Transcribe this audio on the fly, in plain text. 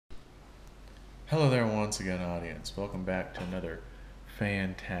Hello there once again, audience. Welcome back to another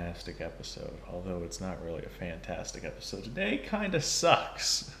fantastic episode. Although it's not really a fantastic episode. Today kind of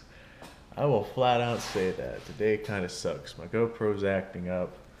sucks. I will flat out say that. Today kind of sucks. My GoPro's acting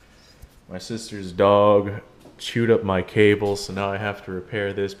up. My sister's dog chewed up my cable, so now I have to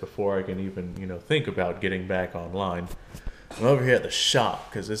repair this before I can even, think about getting back online. I'm over here at the shop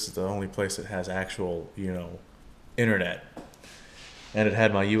because this is the only place that has actual, internet. And it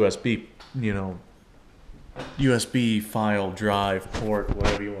had my USB file drive port,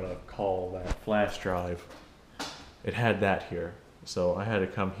 whatever you want to call that, flash drive. It had that here. So I had to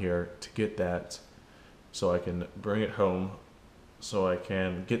come here to get that so I can bring it home so I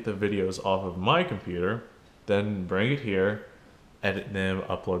can get the videos off of my computer, then bring it here, edit them,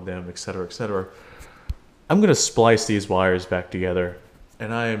 upload them, etc., etc. I'm going to splice these wires back together,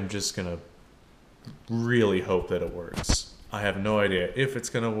 and I am just going to really hope that it works. I have no idea if it's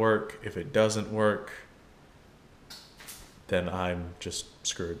going to work. If it doesn't work, then I'm just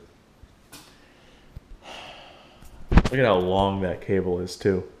screwed. Look at how long that cable is,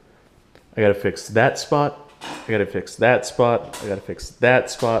 too. I gotta fix that spot. I gotta fix that spot. I gotta fix that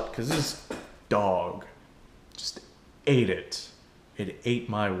spot, because this dog just ate it. It ate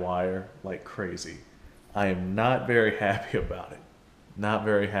my wire like crazy. I am not very happy about it. Not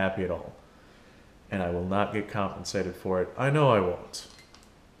very happy at all. And I will not get compensated for it. I know I won't.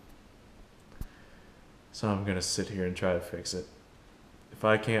 So I'm gonna sit here and try to fix it. If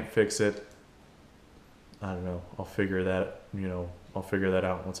I can't fix it, I don't know. I'll figure that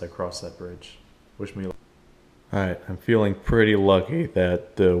out once I cross that bridge. Wish me luck. Alright, I'm feeling pretty lucky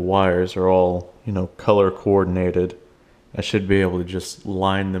that the wires are all, color coordinated. I should be able to just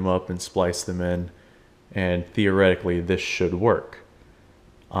line them up and splice them in, and theoretically this should work.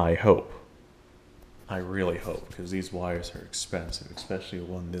 I hope. I really hope, because these wires are expensive, especially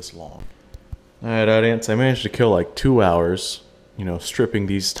one this long. Alright, audience, I managed to kill like 2 hours, stripping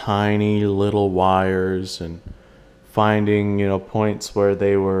these tiny little wires and finding, points where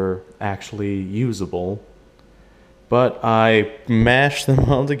they were actually usable. But I mashed them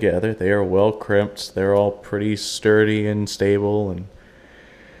all together. They are well crimped. They're all pretty sturdy and stable, and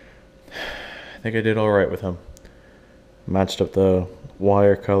I think I did alright with them. Matched up the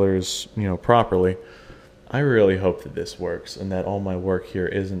wire colors, properly. I really hope that this works and that all my work here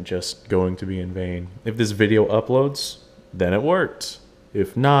isn't just going to be in vain. If this video uploads, then it worked.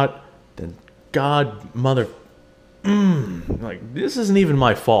 If not, then God mother... this isn't even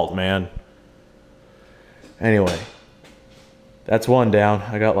my fault, man. Anyway, that's one down.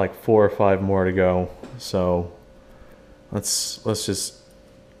 I got like 4 or 5 more to go. So let's just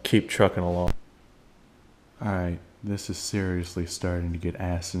keep trucking along. Alright, this is seriously starting to get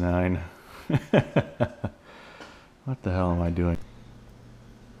asinine. What the hell am I doing?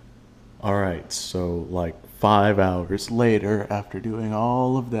 Alright, so like 5 hours later, after doing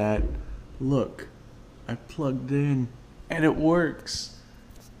all of that, look, I plugged in and it works.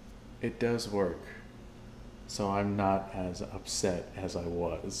 It does work. So I'm not as upset as I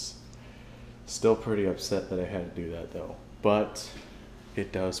was. Still pretty upset that I had to do that though. But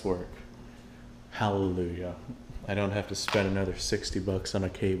it does work. Hallelujah. I don't have to spend another $60 on a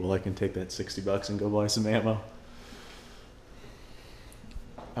cable. I can take that $60 and go buy some ammo.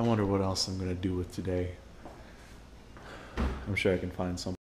 I wonder what else I'm going to do with today. I'm sure I can find something.